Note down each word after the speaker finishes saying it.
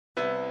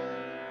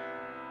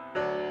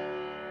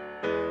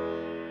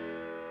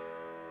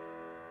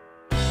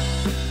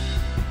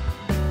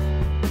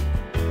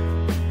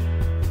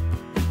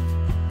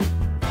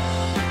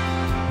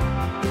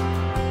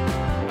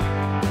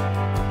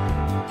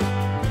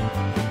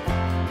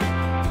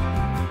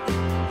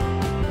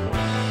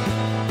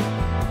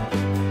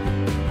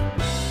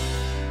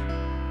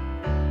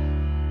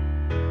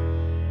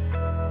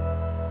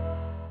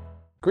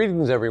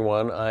Greetings,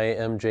 everyone. I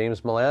am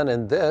James Milan,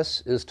 and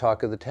this is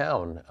Talk of the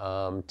Town.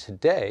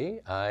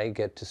 Today, I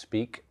get to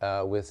speak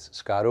with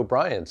Scott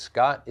O'Brien.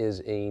 Scott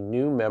is a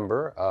new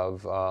member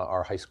of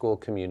our high school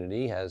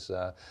community, has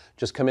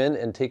just come in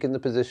and taken the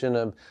position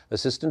of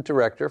Assistant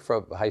Director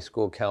for High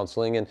School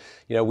Counseling. And,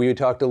 we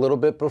talked a little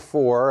bit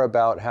before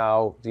about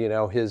how,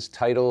 his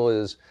title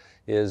is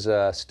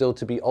still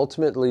to be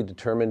ultimately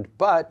determined,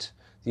 but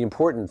the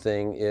important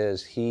thing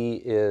is he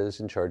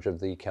is in charge of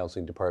the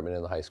counseling department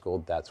in the high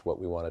school. That's what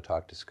we want to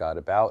talk to Scott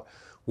about.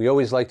 We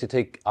always like to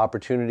take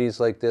opportunities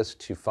like this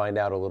to find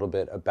out a little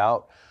bit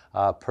about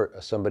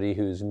somebody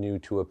who's new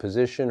to a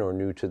position or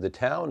new to the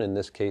town. In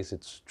this case,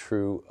 it's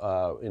true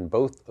in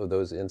both of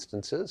those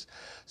instances.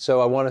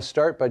 So I want to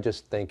start by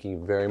just thanking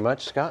you very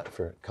much, Scott,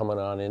 for coming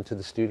on into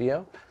the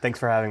studio. Thanks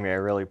for having me. I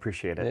really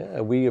appreciate it.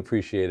 Yeah, we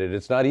appreciate it.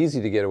 It's not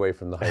easy to get away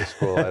from the high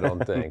school, I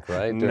don't think,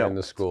 right? During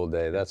the school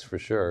day, that's for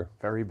sure.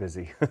 Very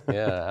busy.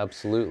 Yeah,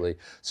 absolutely.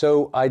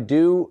 So I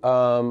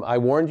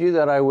warned you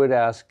that I would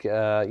ask,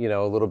 a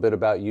little bit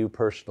about you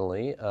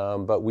personally,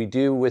 but we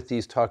do with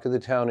these Talk of the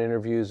Town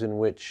interviews in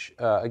which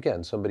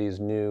again, somebody is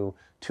new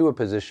to a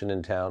position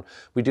in town.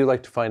 We do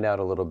like to find out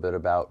a little bit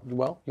about,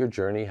 your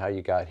journey, how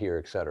you got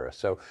here, et cetera.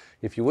 So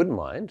if you wouldn't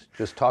mind,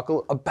 just talk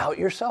about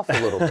yourself a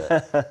little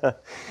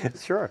bit.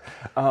 Sure.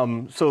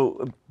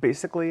 So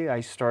basically,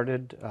 I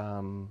started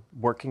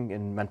working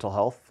in mental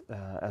health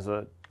as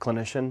a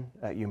clinician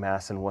at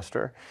UMass in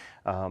Worcester.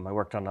 I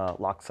worked on a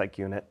locked psych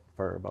unit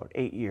for about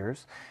 8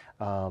 years.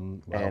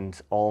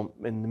 And all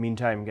in the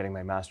meantime, getting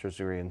my master's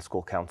degree in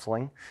school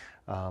counseling.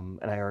 And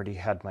I already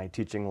had my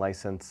teaching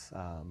license.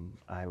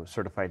 I was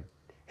certified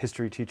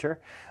history teacher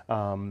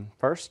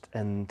first,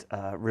 and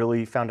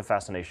really found a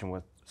fascination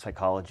with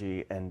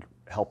psychology and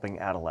helping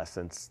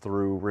adolescents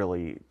through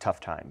really tough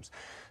times.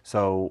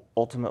 So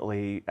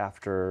ultimately,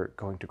 after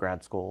going to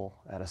grad school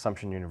at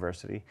Assumption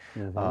University,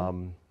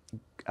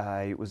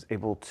 I was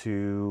able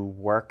to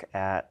work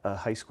at a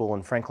high school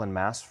in Franklin,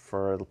 Mass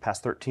for the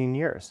past 13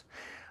 years.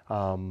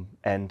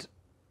 And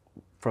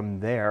from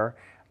there,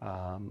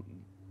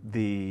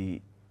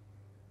 the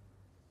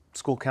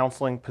school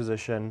counseling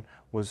position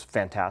was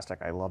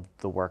fantastic. I loved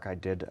the work I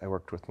did. I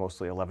worked with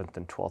mostly 11th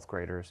and 12th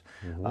graders.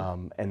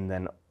 And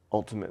then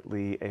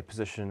ultimately a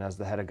position as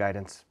the head of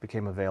guidance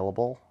became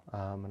available.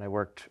 And I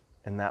worked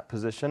in that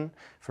position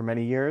for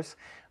many years.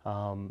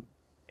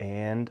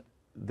 And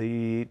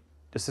the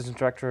assistant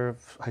director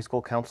of high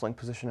school counseling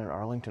position in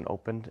Arlington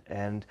opened,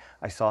 and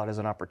I saw it as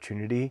an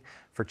opportunity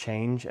for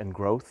change and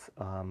growth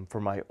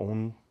for my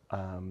own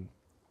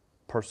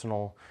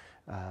personal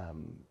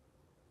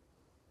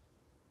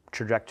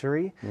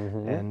trajectory.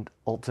 And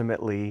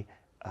ultimately,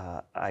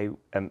 I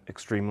am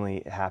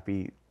extremely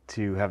happy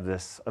to have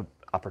this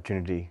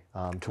opportunity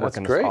to work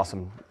in this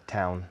awesome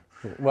town.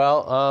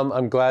 Well,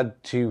 I'm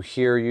glad to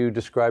hear you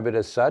describe it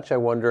as such. I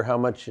wonder how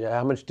much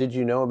did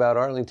you know about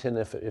Arlington,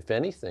 if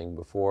anything,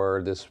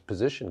 before this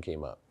position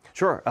came up?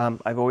 Sure.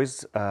 I've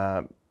always,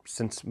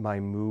 since my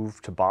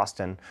move to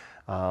Boston,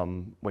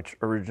 which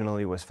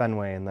originally was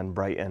Fenway and then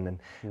Brighton,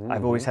 and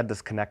I've always had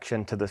this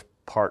connection to this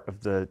part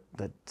of the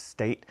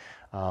state.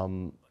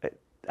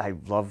 I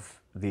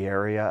love the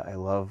area. I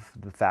love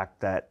the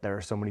fact that there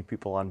are so many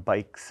people on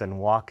bikes and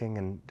walking,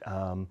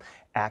 and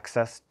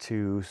access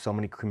to so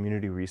many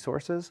community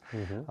resources,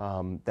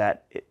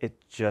 that it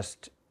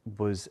just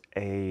was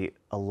a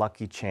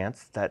lucky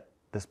chance that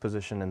this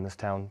position in this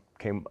town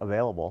came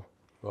available.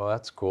 Well,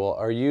 that's cool.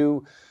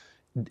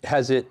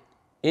 Has it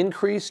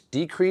increased,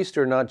 decreased,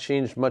 or not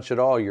changed much at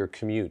all, your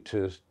commute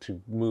to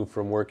move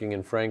from working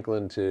in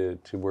Franklin to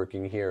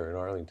working here in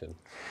Arlington?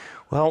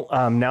 Well,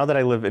 now that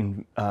I live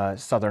in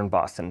southern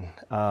Boston,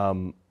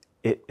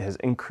 it has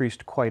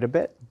increased quite a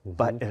bit,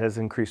 but it has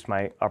increased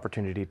my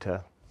opportunity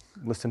to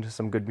listen to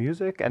some good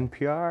music,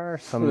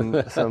 NPR,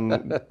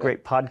 some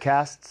great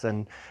podcasts,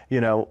 and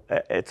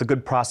it's a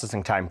good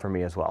processing time for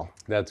me as well.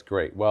 That's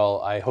great.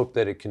 Well, I hope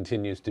that it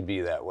continues to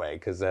be that way,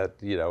 because that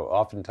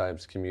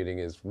oftentimes commuting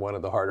is one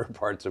of the harder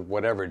parts of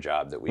whatever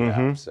job that we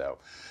have. So.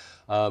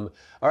 All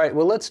right,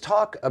 well, let's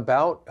talk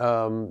about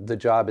the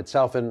job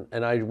itself, and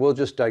I will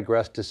just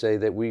digress to say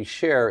that we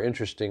share,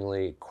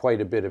 interestingly,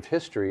 quite a bit of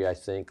history, I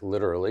think,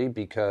 literally,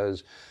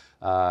 because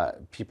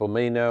people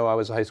may know I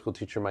was a high school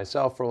teacher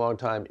myself for a long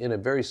time in a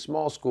very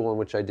small school in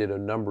which I did a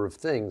number of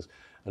things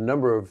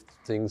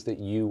that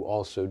you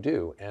also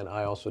do, and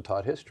I also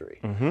taught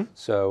history.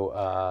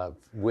 So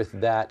with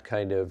that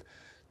kind of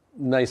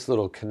nice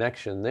little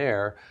connection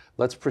there,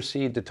 let's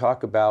proceed to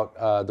talk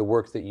about the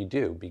work that you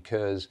do,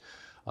 because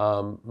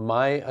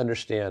my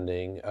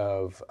understanding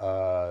of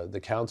the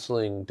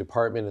counseling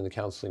department and the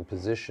counseling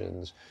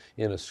positions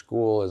in a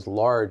school as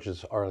large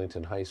as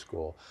Arlington High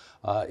School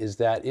is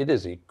that it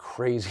is a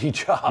crazy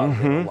job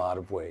in a lot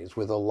of ways,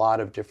 with a lot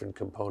of different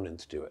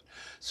components to it.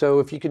 So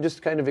if you could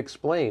just kind of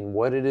explain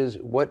what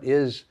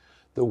is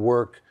the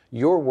work,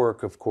 your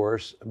work, of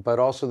course, but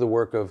also the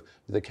work of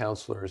the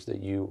counselors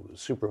that you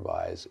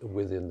supervise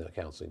within the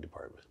counseling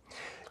department.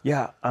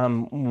 Yeah,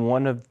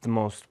 one of the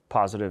most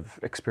positive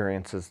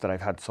experiences that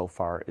I've had so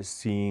far is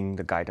seeing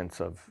the guidance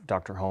of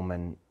Dr.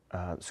 Holman,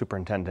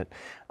 superintendent,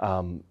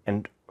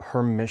 and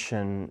her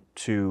mission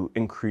to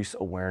increase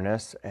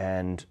awareness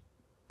and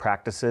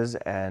practices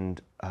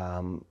and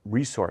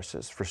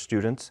resources for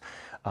students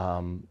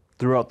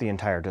throughout the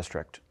entire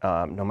district,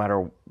 no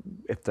matter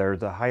if they're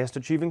the highest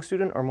achieving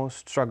student or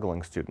most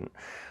struggling student.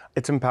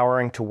 It's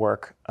empowering to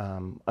work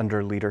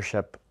under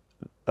leadership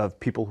of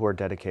people who are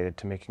dedicated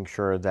to making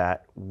sure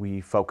that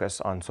we focus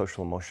on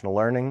social emotional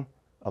learning,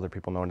 other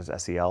people known as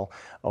SEL,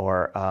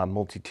 or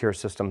multi-tier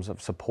systems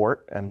of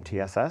support,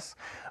 MTSS,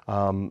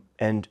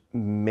 and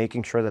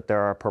making sure that there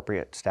are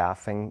appropriate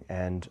staffing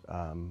and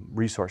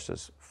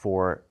resources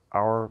for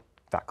our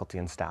faculty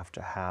and staff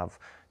to have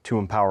to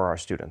empower our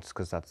students,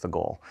 because that's the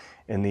goal.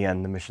 In the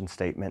end, the mission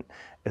statement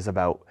is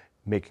about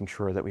making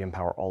sure that we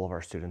empower all of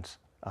our students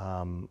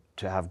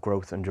to have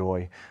growth and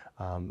joy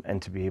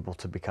and to be able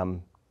to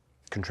become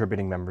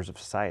contributing members of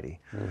society.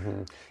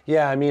 Mm-hmm.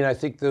 Yeah, I mean, I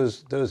think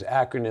those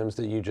acronyms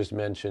that you just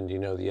mentioned, you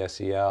know, the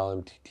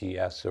SEL,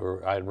 MTTS,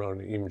 or I'm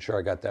not even sure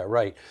I got that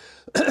right.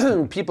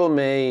 People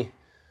may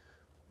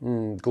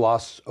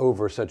gloss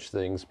over such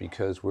things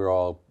because we're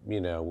all, you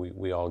know,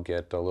 we all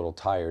get a little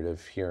tired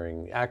of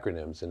hearing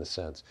acronyms in a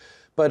sense.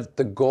 But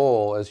the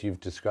goal, as you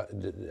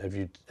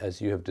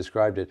have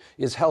described it,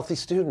 is healthy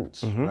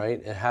students,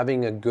 right? And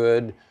having a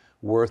good,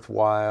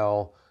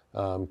 worthwhile,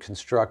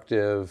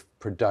 constructive,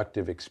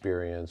 productive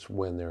experience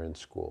when they're in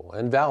school,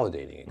 and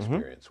validating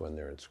experience when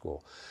they're in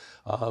school.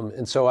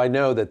 And so I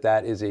know that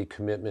that is a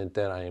commitment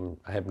that I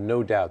have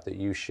no doubt that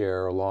you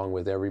share along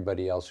with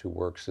everybody else who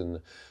works in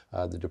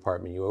the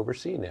department you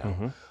oversee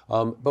now.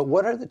 But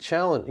what are the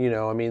challenges? You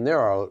know, I mean, there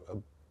are a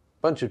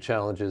bunch of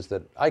challenges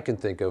that I can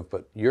think of,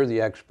 but you're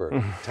the expert.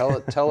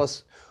 Tell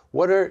us,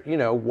 what are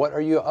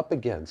you up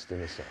against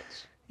in a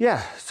sense?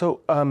 Yeah,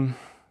 so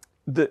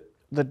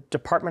the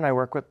department I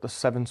work with, the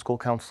 7 school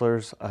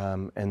counselors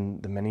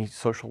and the many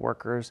social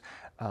workers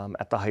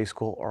at the high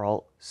school are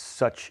all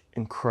such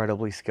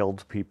incredibly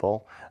skilled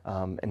people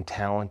and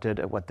talented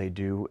at what they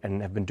do, and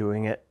have been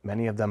doing it,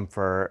 many of them,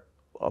 for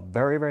a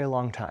very, very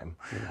long time.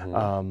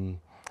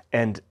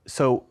 And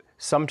so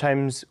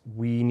sometimes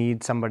we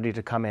need somebody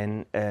to come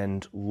in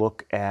and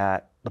look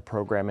at the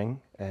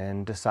programming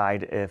and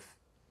decide if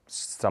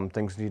some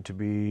things need to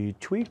be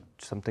tweaked,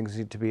 some things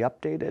need to be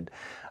updated.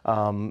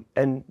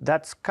 And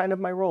that's kind of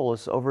my role,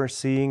 is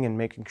overseeing and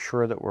making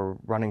sure that we're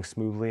running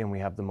smoothly and we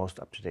have the most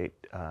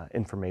up-to-date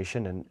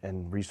information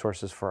and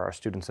resources for our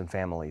students and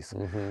families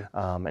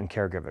and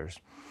caregivers.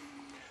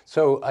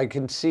 So I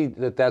can see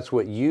that that's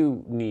what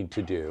you need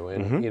to do.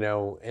 And, you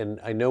know, and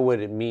I know what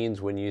it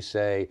means when you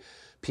say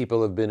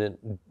people have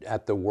been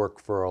at the work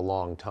for a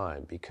long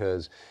time,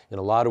 because in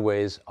a lot of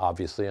ways,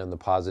 obviously on the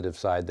positive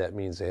side, that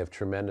means they have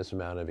tremendous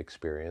amount of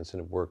experience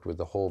and have worked with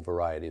a whole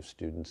variety of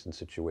students and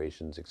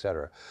situations, et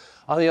cetera.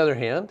 On the other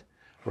hand,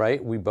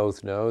 right, we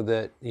both know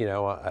that, you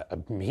know,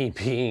 me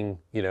being,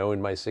 you know,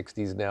 in my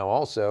 60s now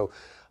also,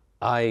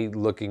 I,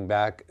 looking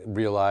back,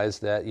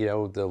 realized that, you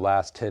know, the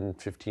last 10,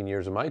 15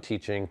 years of my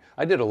teaching,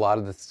 I did a lot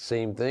of the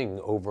same thing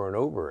over and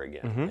over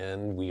again,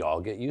 and we all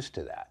get used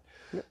to that.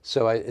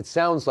 So it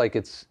sounds like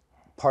it's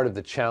part of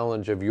the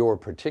challenge of your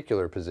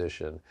particular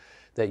position,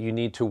 that you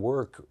need to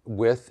work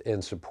with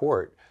and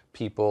support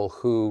people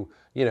who,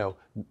 you know,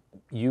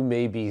 you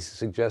may be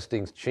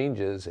suggesting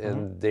changes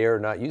and they're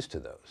not used to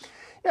those.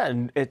 Yeah,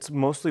 and it's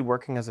mostly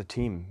working as a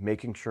team,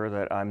 making sure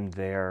that I'm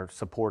there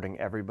supporting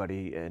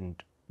everybody and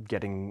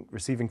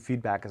receiving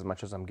feedback as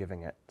much as I'm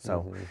giving it.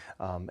 So,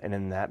 and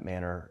in that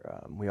manner,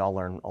 we all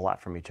learn a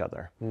lot from each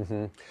other.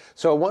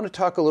 So I want to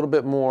talk a little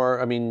bit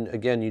more. I mean,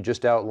 again, you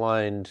just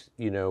outlined,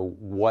 you know,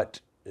 what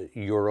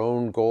your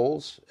own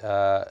goals,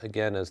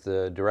 again, as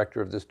the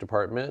director of this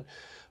department,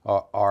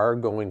 are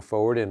going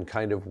forward, and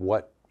kind of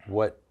what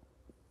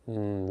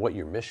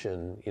your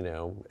mission, you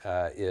know,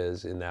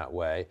 is in that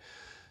way.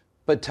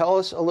 But tell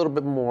us a little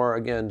bit more,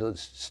 again,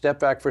 let's step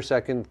back for a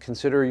second,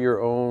 consider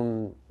your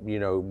own, you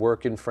know,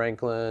 work in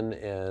Franklin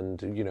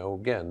and, you know,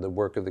 again, the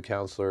work of the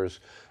counselors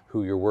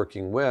who you're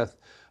working with.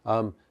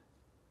 I'm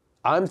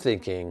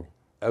thinking,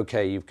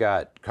 okay, you've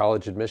got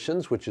college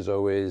admissions, which is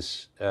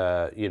always,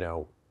 you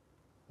know,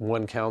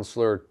 one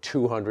counselor,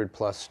 200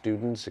 plus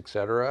students, et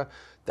cetera.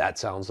 That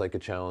sounds like a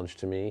challenge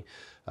to me.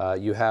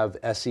 You have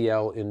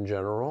SEL in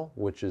general,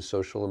 which is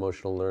social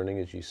emotional learning,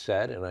 as you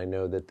said, and I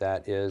know that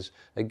that is,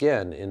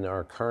 again, in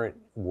our current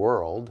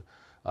world,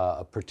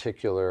 a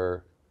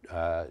particular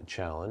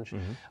challenge.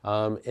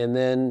 And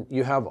then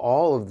you have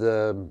all of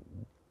the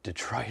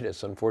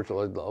detritus,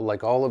 unfortunately,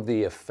 like all of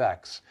the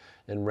effects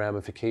and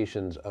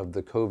ramifications of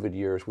the COVID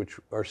years, which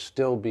are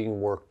still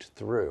being worked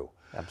through.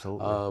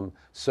 Absolutely.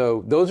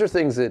 So those are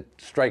things that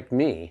strike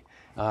me.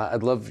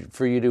 I'd love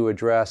for you to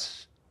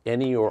address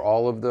any or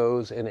all of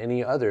those and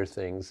any other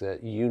things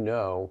that you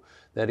know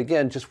that,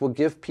 again, just will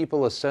give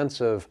people a sense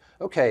of,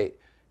 okay,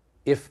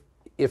 if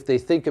they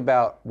think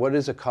about what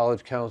is a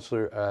college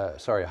counselor,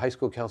 a high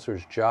school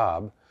counselor's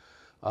job,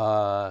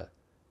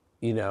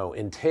 you know,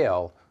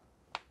 entail,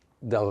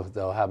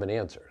 they'll have an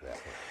answer that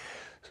way.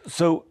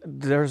 So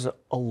there's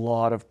a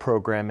lot of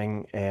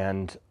programming,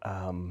 and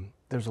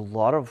there's a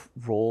lot of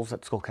roles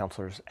that school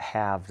counselors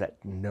have that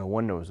no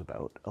one knows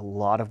about. A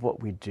lot of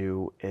what we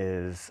do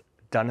is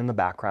done in the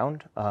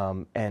background,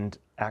 and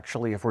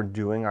actually, if we're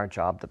doing our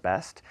job the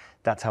best,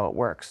 that's how it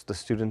works. The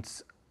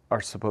students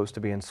are supposed to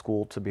be in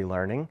school to be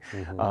learning,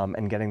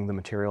 and getting the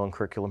material and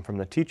curriculum from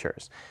the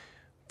teachers.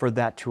 For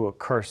that to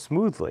occur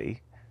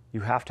smoothly,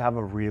 you have to have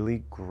a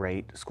really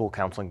great school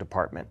counseling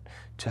department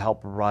to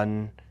help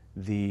run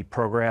the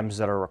programs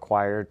that are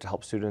required to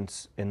help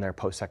students in their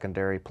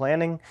post-secondary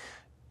planning.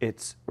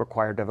 It's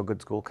required to have a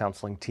good school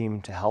counseling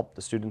team to help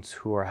the students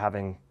who are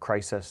having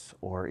crisis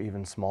or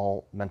even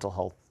small mental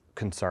health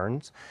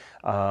concerns.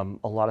 A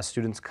lot of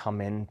students come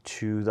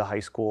into the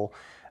high school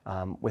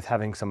with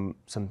having some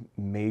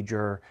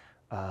major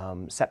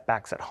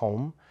setbacks at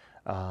home,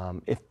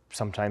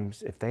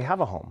 if they have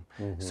a home.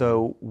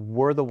 So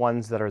we're the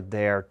ones that are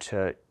there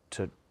to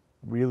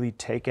really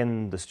take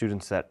in the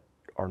students that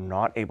are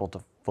not able to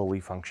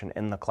fully function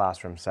in the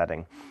classroom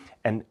setting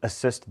and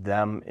assist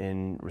them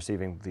in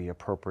receiving the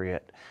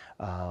appropriate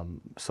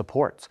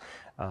supports.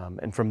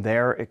 And from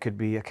there, it could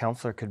be a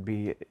counselor, could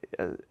be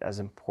as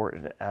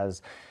important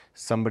as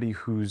somebody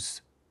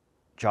whose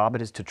job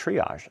it is to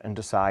triage and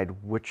decide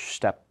which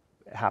step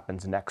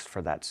happens next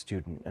for that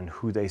student and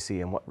who they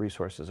see and what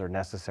resources are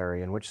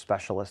necessary and which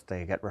specialist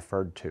they get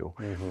referred to.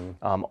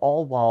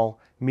 All while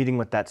meeting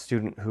with that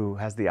student who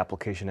has the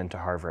application into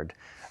Harvard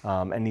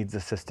and needs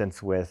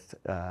assistance with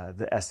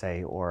the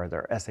essay or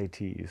their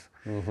SATs.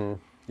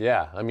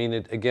 Yeah, I mean,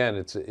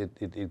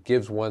 it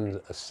gives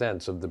one a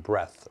sense of the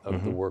breadth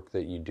of the work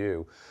that you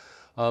do.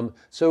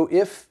 So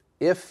if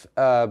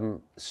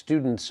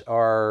students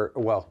are,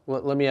 well,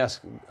 let me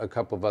ask a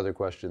couple of other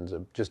questions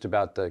just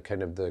about the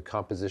kind of the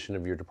composition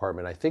of your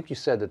department. I think you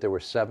said that there were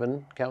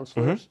 7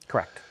 counselors?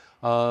 Correct.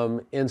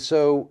 And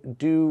so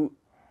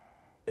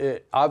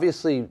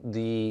obviously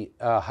the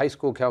high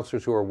school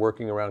counselors who are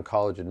working around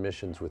college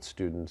admissions with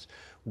students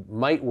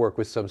might work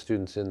with some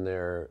students in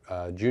their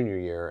junior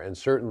year and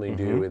certainly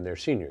do in their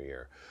senior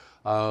year.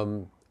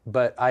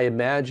 But I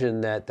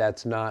imagine that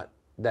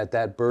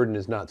that burden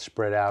is not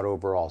spread out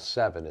over all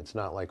 7. It's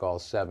not like all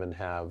 7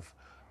 have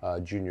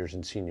juniors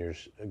and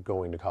seniors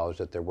going to college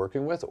that they're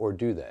working with, or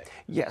do they?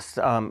 Yes,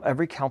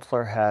 every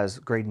counselor has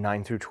grade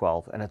 9 through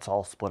 12, and it's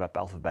all split up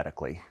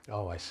alphabetically.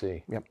 Oh, I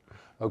see. Yep.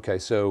 Okay,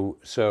 so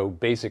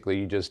basically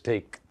you just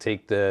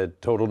take the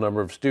total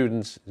number of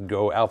students,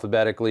 go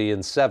alphabetically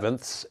in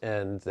sevenths,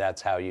 and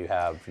that's how you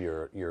have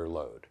your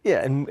load.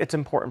 Yeah, and it's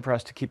important for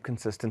us to keep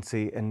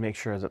consistency and make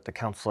sure that the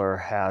counselor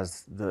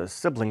has the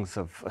siblings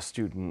of a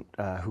student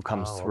who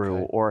comes through,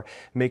 or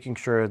making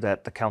sure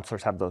that the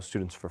counselors have those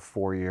students for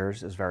 4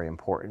 years is very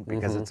important,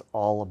 because it's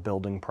all a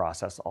building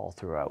process all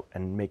throughout,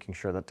 and making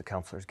sure that the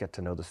counselors get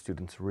to know the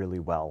students really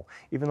well.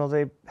 Even though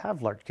they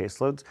have large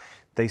caseloads,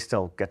 they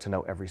still get to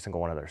know every single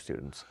one of their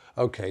students.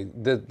 Okay,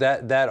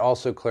 that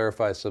also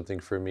clarifies something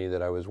for me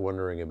that I was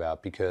wondering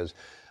about, because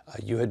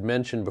you had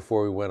mentioned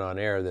before we went on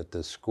air that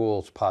the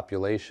school's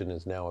population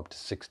is now up to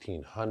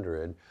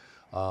 1,600,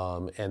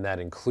 and that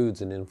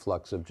includes an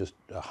influx of just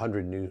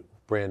 100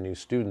 brand new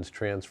students,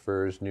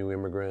 transfers, new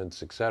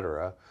immigrants, et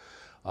cetera.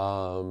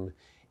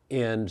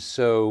 And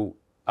so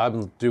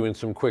I'm doing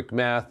some quick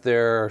math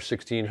there,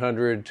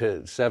 1,600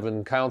 to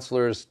 7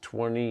 counselors,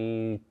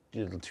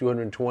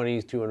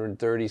 220,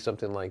 230,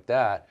 something like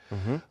that.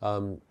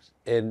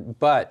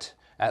 But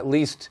at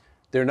least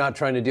they're not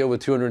trying to deal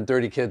with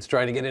 230 kids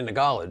trying to get into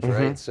college,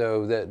 right?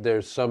 So that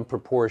there's some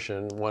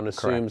proportion. One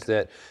assumes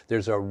that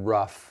there's a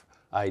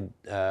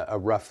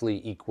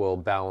roughly equal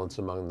balance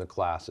among the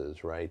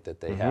classes, right? That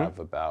they have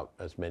about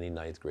as many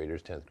 9th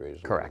graders, 10th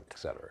graders, et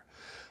cetera.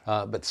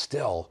 But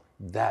still,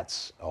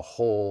 that's a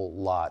whole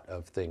lot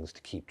of things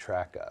to keep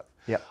track of.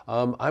 Yep.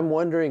 I'm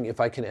wondering if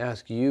I can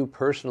ask you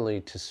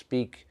personally to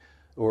speak,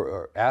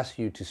 or ask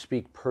you to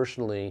speak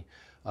personally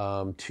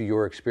to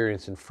your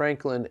experience in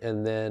Franklin,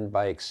 and then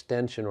by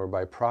extension or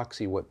by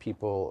proxy what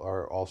people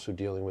are also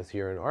dealing with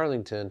here in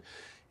Arlington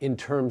in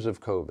terms of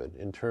COVID,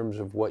 in terms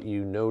of what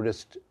you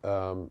noticed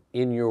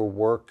in your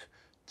work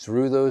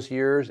through those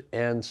years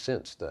and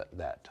since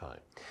that time.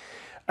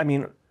 I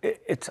mean,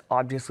 it's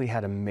obviously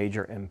had a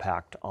major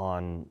impact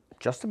on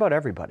just about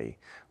everybody,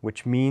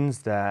 which means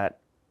that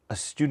a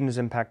student is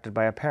impacted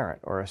by a parent,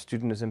 or a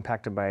student is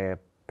impacted by a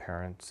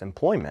parent's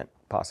employment,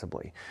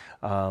 possibly.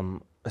 A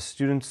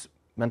student's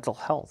mental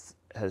health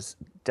has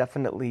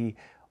definitely,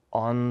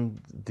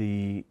 on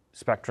the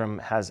spectrum,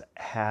 has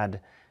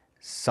had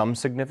some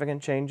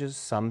significant changes.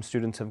 Some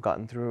students have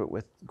gotten through it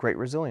with great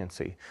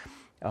resiliency.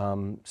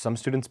 Some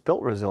students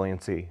built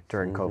resiliency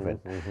during COVID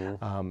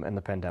and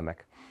the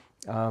pandemic.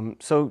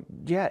 So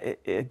yeah,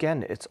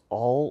 again, it's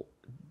all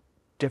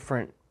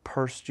different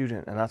per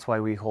student, and that's why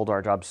we hold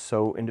our jobs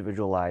so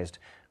individualized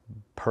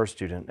per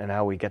student, and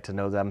how we get to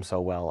know them so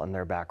well, and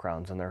their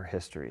backgrounds and their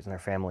histories and their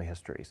family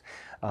histories.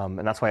 And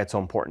that's why it's so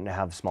important to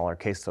have smaller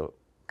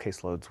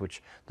caseloads,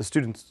 which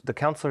the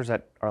counselors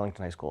at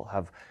Arlington High School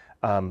have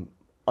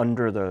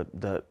under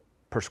the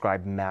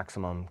prescribed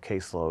maximum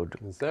caseload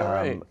Is that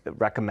right?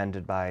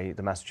 recommended by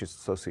the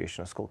Massachusetts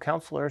Association of School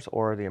Counselors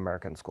or the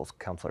American School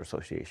Counselor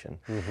Association.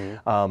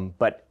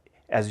 But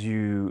as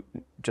you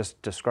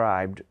just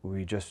described,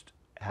 we just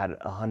had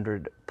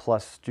 100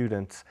 plus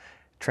students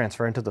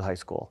transfer into the high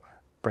school,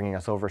 bringing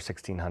us over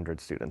 1,600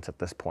 students at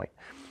this point.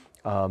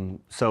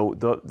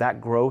 So that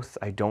growth,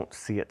 I don't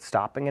see it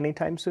stopping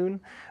anytime soon.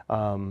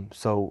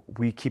 So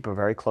we keep a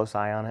very close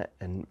eye on it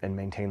and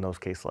maintain those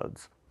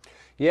caseloads.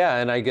 Yeah,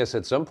 and I guess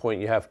at some point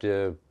you have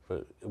to,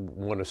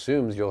 one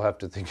assumes you'll have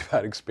to think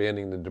about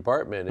expanding the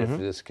department if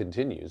this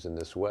continues in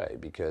this way,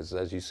 because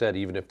as you said,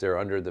 even if they're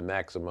under the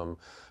maximum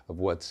of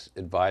what's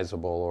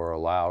advisable or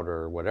allowed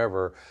or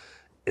whatever,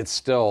 it's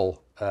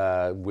still,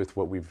 with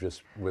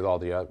all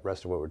the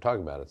rest of what we're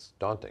talking about, it's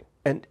daunting.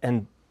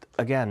 And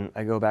again,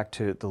 I go back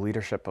to the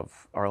leadership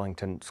of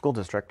Arlington School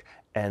District,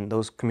 and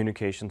those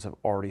communications have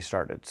already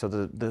started. So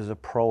there's a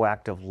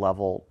proactive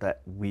level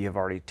that we have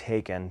already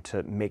taken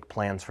to make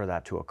plans for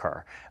that to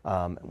occur.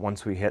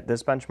 Once we hit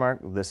this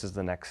benchmark, this is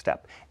the next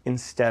step.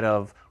 Instead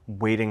of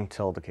waiting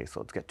till the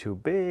caseloads get too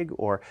big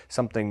or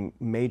something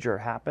major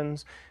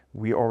happens,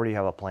 we already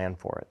have a plan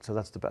for it. So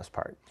that's the best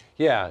part.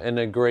 Yeah, and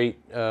a great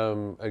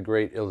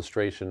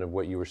illustration of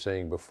what you were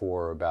saying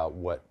before about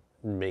what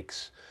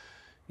makes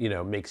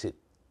it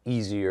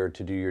easier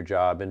to do your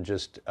job and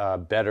just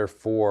better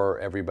for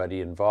everybody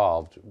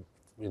involved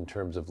in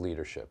terms of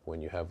leadership.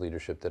 When you have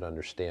leadership that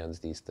understands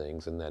these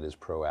things and that is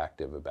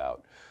proactive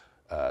about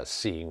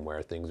seeing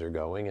where things are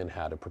going and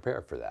how to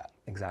prepare for that.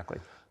 Exactly.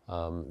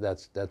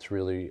 That's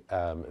really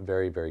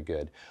very, very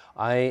good.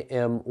 I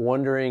am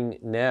wondering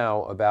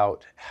now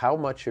about how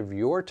much of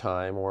your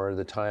time or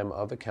the time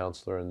of a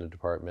counselor in the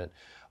department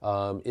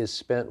is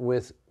spent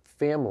with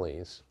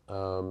families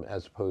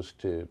as opposed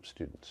to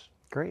students.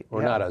 Great.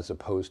 Or not as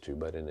opposed to,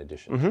 but in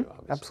addition to,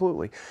 obviously.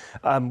 Absolutely.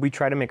 We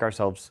try to make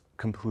ourselves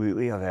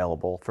completely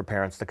available for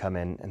parents to come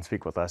in and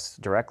speak with us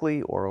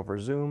directly or over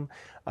Zoom.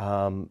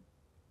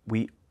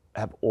 We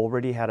have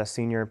already had a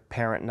senior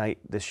parent night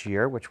this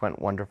year, which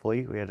went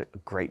wonderfully. We had a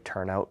great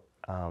turnout.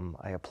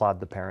 I applaud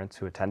the parents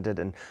who attended,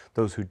 and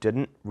those who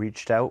didn't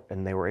reached out,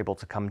 and they were able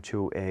to come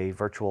to a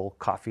virtual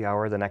coffee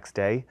hour the next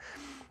day.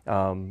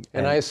 And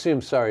I assume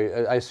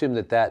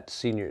that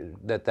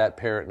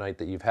parent night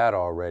that you've had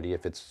already,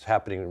 if it's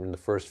happening in the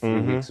first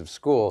few weeks of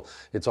school,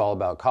 it's all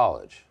about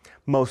college.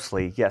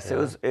 Mostly, yes.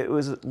 Yeah. It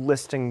was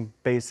listing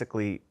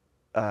basically,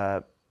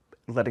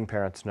 letting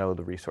parents know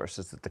the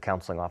resources that the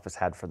counseling office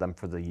had for them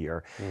for the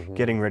year,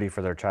 getting ready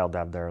for their child to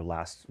have their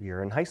last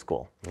year in high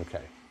school.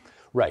 Okay.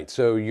 Right,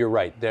 so you're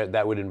right,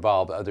 that would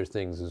involve other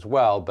things as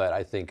well, but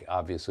I think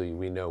obviously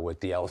we know what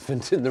the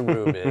elephant in the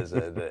room is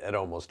at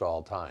almost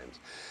all times.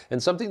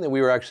 And something that we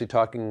were actually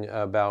talking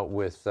about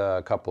with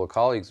a couple of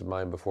colleagues of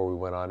mine before we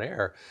went on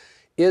air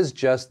is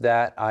just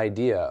that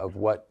idea of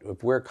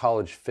where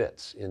college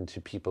fits into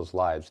people's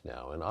lives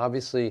now. And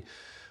obviously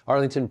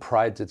Arlington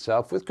prides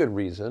itself, with good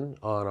reason,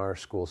 on our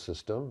school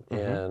system,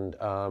 and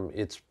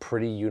it's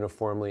pretty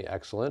uniformly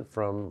excellent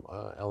from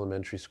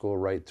elementary school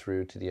right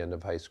through to the end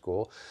of high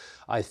school.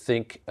 I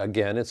think,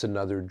 again, it's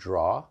another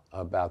draw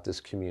about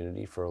this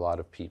community for a lot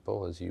of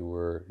people, as you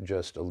were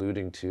just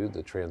alluding to.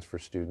 The transfer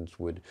students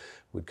would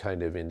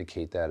kind of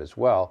indicate that as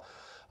well.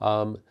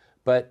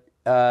 But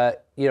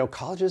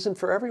college isn't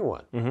for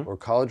everyone, or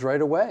college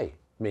right away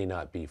may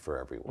not be for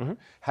everyone.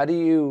 How do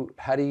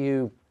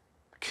you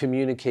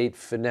communicate,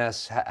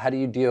 finesse? How do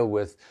you deal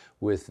with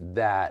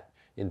that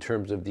in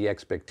terms of the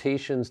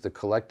expectations, the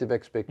collective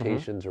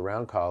expectations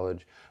around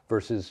college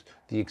versus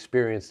the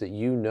experience that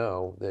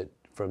that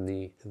from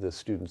the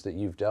students that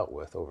you've dealt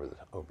with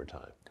over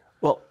time?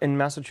 Well, in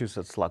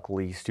Massachusetts,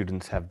 luckily,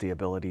 students have the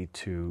ability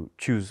to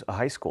choose a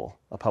high school,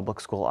 a public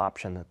school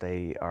option that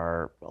they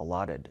are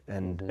allotted,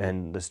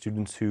 and the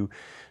students who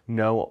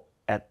know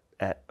at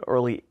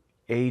early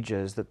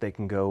ages that they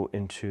can go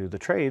into the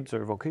trades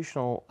or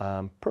vocational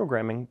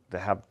programming, they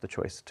have the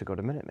choice to go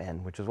to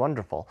Minuteman, which is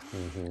wonderful.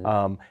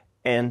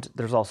 And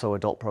there's also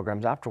adult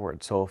programs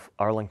afterwards. So if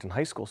Arlington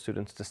High School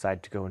students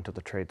decide to go into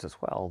the trades as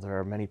well, there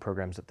are many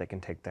programs that they can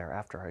take there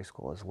after high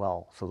school as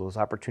well. So those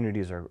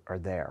opportunities are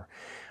there.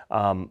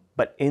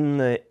 But in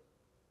the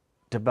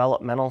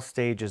developmental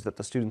stages that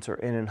the students are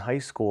in high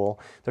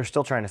school, they're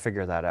still trying to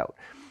figure that out.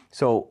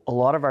 So a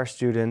lot of our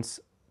students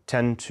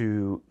tend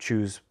to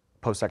choose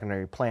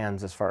post-secondary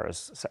plans as far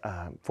as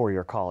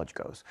four-year college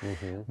goes.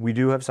 We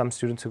do have some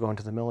students who go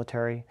into the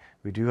military.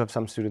 We do have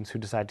some students who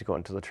decide to go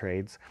into the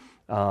trades.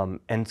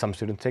 And some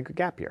students take a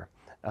gap year.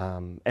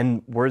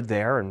 And we're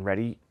there and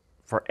ready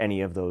for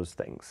any of those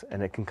things.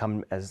 And it can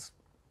come as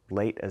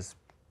late as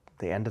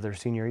the end of their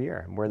senior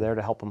year. And we're there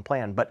to help them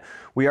plan. But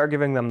we are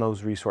giving them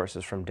those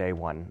resources from day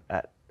one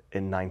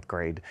in ninth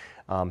grade,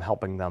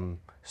 helping them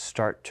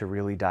start to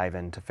really dive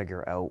in to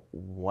figure out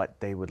what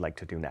they would like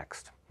to do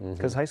next.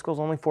 Because high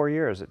school's only 4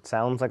 years. It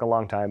sounds like a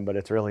long time, but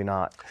it's really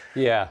not.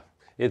 Yeah.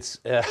 it's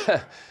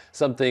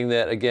something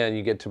that, again,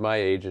 you get to my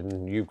age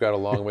and you've got a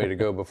long way to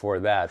go before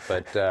that.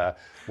 But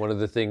one of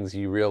the things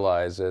you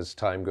realize as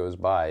time goes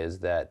by is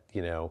that,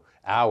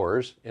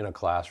 hours in a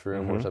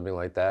classroom or something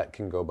like that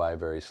can go by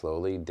very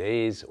slowly.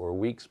 Days or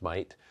weeks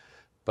might,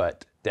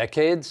 but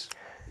decades,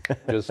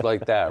 just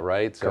like that,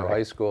 right? So Correct.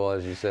 high school,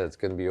 as you said, it's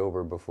going to be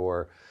over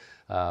before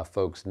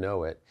folks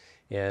know it.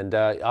 And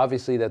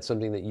obviously that's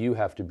something that you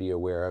have to be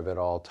aware of at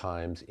all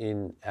times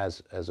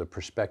as a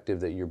perspective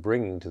that you're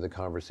bringing to the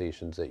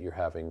conversations that you're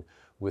having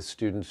with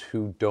students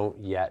who don't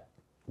yet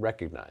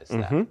recognize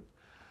that.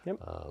 Yep.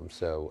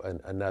 So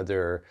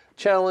another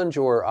challenge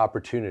or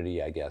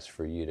opportunity, I guess,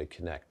 for you to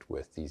connect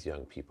with these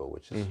young people,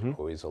 which is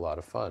always a lot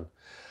of fun.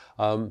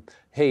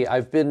 Hey,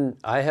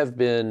 I have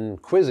been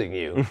quizzing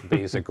you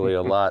basically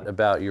a lot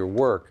about your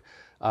work.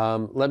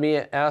 Let me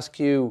ask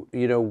you,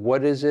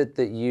 what is it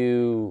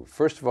that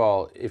first of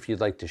all, if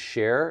you'd like to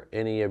share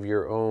any of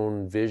your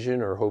own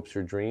vision or hopes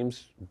or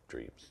dreams,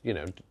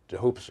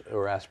 hopes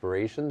or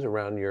aspirations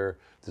around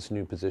this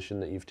new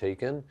position that you've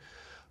taken,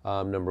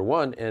 number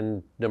one.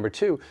 And number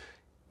two,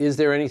 is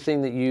there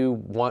anything that you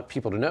want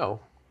people to know,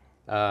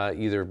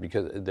 either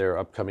because there are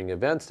upcoming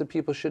events that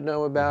people should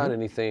know about,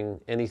 anything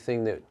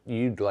that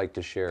you'd like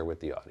to share with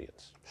the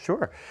audience?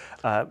 Sure.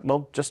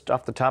 Well, just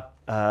off the top,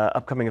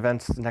 upcoming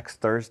events, next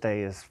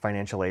Thursday is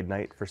Financial Aid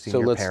Night for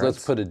senior parents. So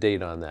let's put a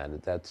date on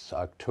that. That's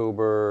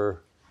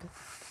October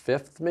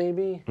 5th,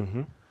 maybe?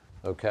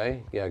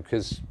 Okay, yeah,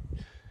 because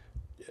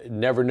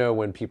never know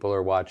when people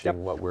are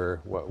watching what we're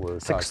talking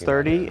about.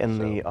 6:30 in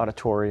the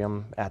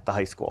auditorium at the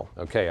high school.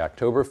 Okay,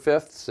 October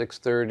 5th,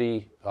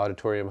 6:30,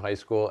 Auditorium High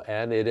School,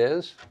 and it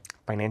is?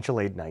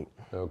 Financial Aid Night.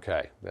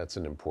 Okay, that's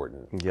an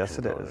important Yes,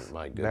 component. it is.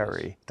 My goodness.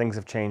 Very. Things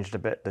have changed a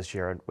bit this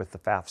year with the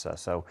FAFSA,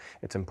 so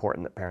it's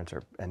important that parents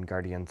and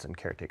guardians and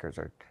caretakers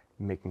are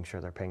making sure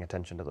they're paying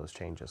attention to those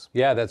changes.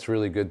 Yeah, that's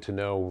really good to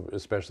know,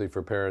 especially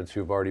for parents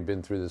who've already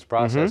been through this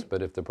process.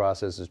 But if the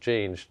process has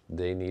changed,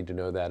 they need to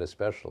know that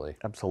especially.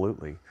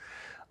 Absolutely.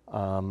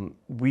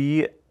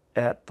 We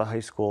at the high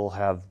school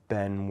have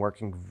been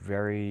working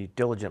very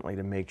diligently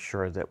to make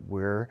sure that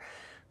we're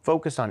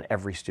focused on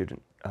every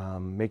student,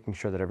 making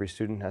sure that every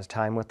student has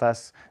time with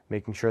us,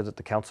 making sure that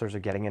the counselors are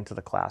getting into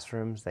the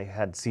classrooms. They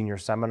had senior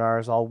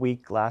seminars all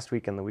week, last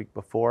week and the week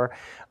before,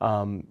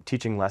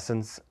 teaching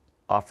lessons,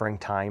 offering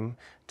time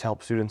to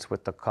help students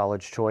with the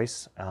college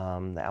choice,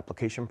 the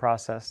application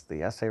process,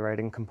 the essay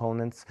writing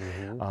components.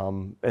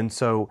 And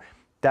so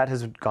that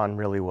has gone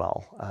really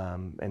well.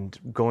 And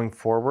going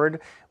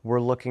forward,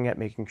 we're looking at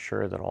making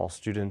sure that all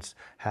students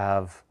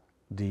have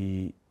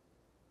the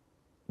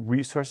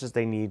resources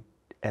they need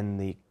and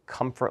the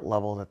comfort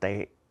level that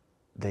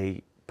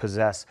they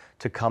possess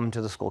to come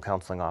to the school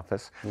counseling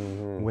office.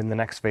 When the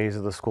next phase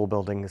of the school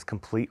building is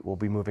complete, we'll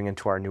be moving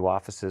into our new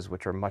offices,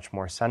 which are much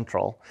more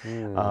central.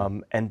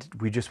 And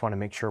we just want to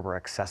make sure we're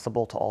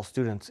accessible to all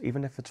students,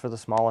 even if it's for the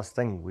smallest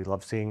thing. We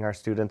love seeing our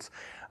students.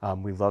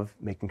 We love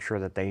making sure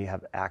that they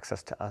have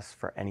access to us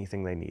for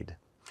anything they need.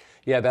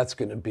 Yeah, that's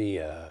going to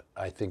be,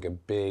 I think, a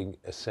big,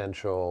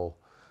 essential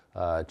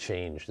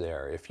change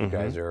there if you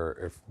guys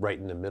are right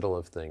in the middle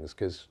of things,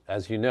 because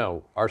as you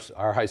know,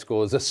 our high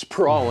school is a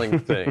sprawling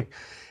thing,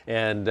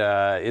 and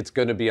it's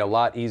going to be a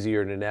lot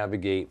easier to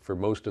navigate for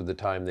most of the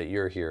time that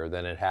you're here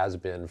than it has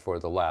been for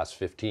the last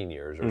 15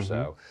 years or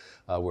so,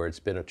 where it's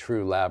been a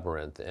true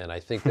labyrinth. And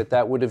I think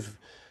that would have,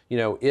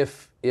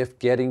 if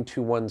getting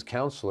to one's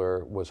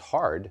counselor was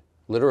hard,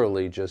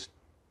 literally just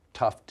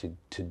tough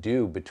to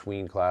do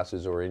between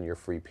classes or in your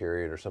free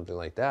period or something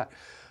like that,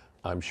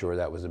 I'm sure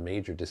that was a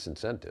major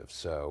disincentive.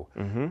 So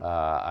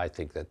I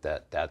think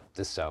that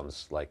this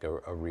sounds like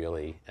a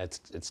really,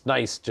 it's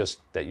nice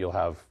just that you'll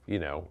have,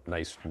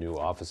 nice new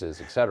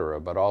offices, et cetera,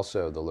 but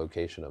also the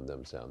location of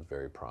them sounds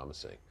very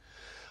promising.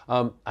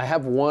 I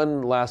have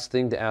one last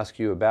thing to ask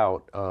you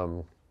about,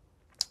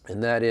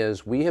 and that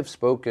is, we have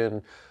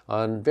spoken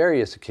on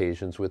various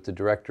occasions with the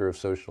Director of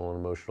Social and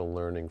Emotional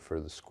Learning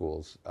for the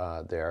schools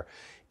there.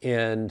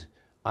 And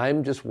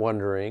I'm just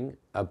wondering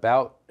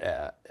about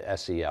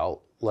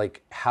SEL.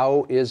 Like,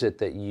 how is it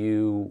that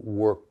you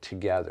work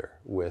together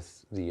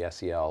with the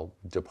SEL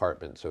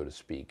department, so to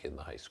speak, in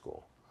the high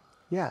school?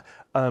 Yeah,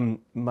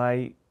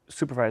 my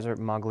supervisor,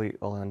 Mogli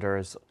Olander,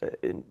 is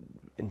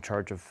in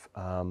charge of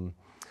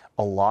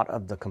a lot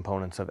of the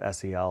components of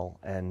SEL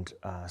and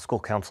school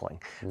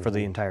counseling for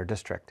the entire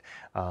district.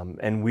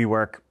 And we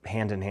work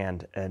hand in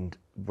hand, and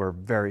we're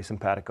very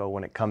simpatico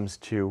when it comes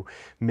to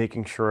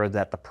making sure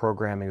that the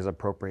programming is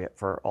appropriate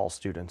for all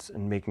students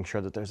and making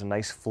sure that there's a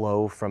nice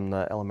flow from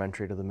the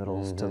elementary to the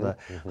middles to the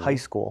high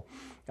school,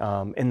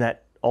 and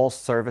that all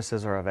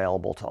services are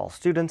available to all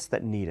students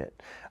that need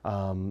it,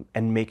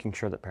 and making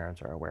sure that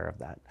parents are aware of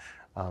that,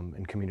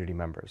 and community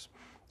members.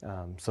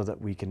 So that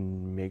we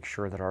can make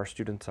sure that our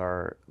students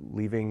are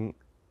leaving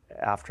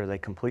after they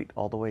complete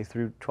all the way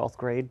through 12th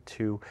grade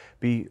to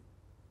be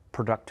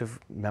productive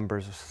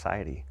members of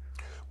society.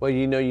 Well,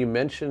 you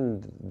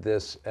mentioned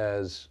this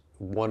as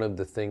one of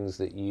the things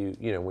that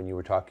when you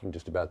were talking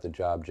just about the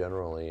job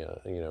generally,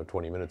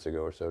 20 minutes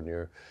ago or so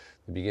near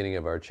the beginning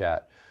of our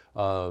chat,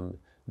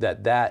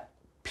 that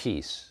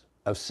piece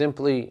of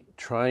simply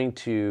trying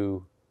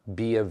to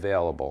be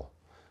available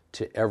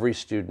to every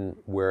student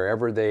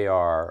wherever they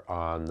are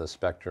on the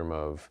spectrum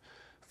of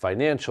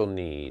financial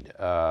need,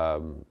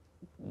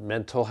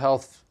 mental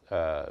health,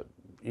 where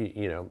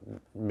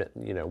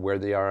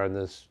they are on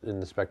this in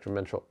the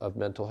spectrum of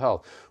mental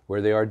health,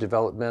 where they are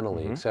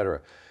developmentally, et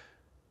cetera.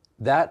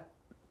 That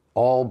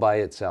all by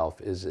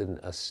itself is an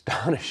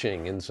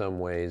astonishing, in some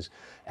ways,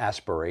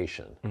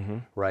 aspiration,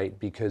 right?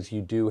 Because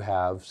you do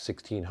have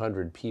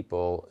 1,600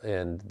 people,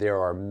 and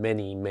there are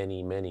many,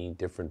 many, many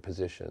different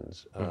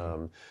positions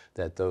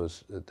that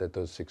those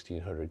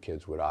 1,600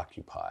 kids would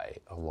occupy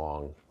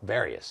along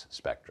various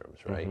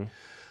spectrums, right?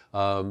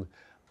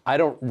 I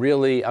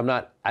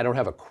don't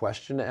have a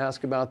question to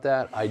ask about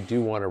that. I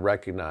do want to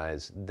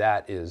recognize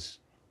that is,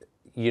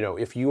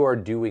 if you are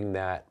doing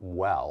that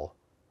well,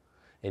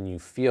 and you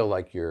feel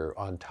like you're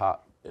on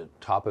top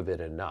of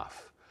it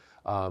enough,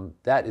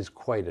 that is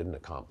quite an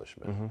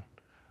accomplishment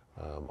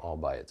all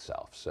by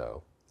itself.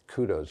 So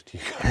kudos to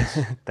you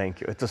guys.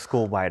 Thank you. It's a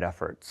school-wide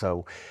effort.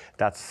 So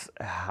that's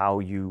how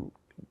you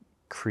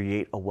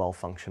create a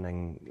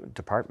well-functioning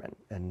department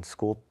and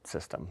school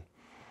system.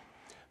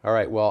 All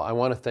right. Well, I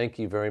want to thank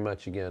you very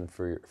much again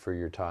for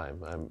your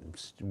time.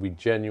 We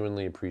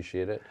genuinely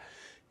appreciate it.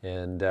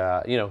 And,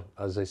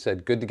 as I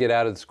said, good to get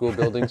out of the school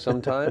building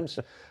sometimes.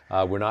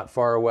 We're not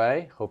far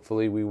away.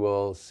 Hopefully we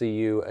will see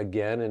you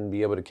again and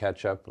be able to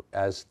catch up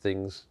as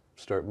things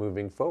start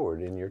moving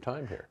forward in your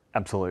time here.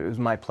 Absolutely. It was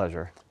my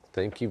pleasure.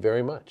 Thank you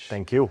very much.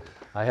 Thank you.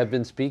 I have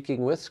been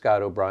speaking with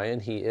Scott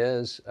O'Brien. He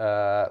is,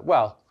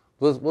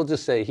 we'll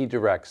just say he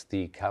directs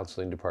the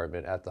counseling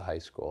department at the high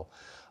school.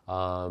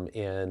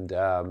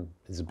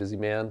 He's a busy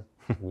man.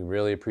 We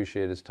really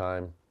appreciate his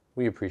time.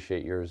 We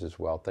appreciate yours as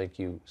well. Thank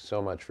you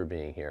so much for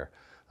being here.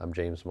 I'm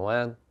James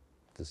Milan.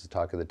 This is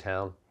Talk of the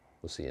Town.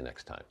 We'll see you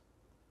next time.